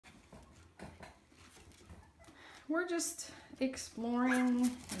we're just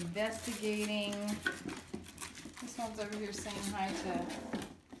exploring, investigating. This one's over here saying hi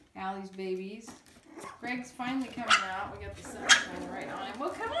to Allie's babies. Greg's finally coming out. We got the sun shining right on him. Well,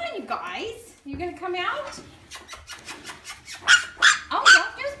 come on, you guys. You gonna come out? Oh,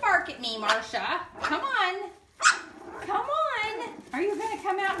 don't just bark at me, Marcia. Come on. Come on. Are you gonna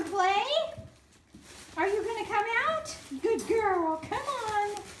come out and play? Are you gonna come out? Good girl. Come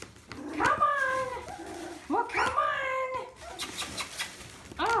on. Come on. Well, come on.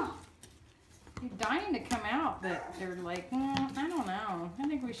 Oh, you're dying to come out, but they're like, I don't know. I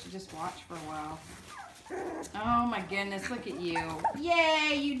think we should just watch for a while. Oh my goodness, look at you.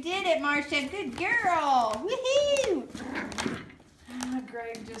 Yay, you did it, Marcia. Good girl. Woohoo!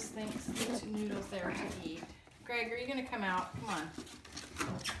 Greg just thinks there's noodles there to eat. Greg, are you gonna come out? Come on.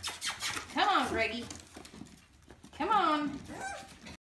 Come on, Greggy. Come on.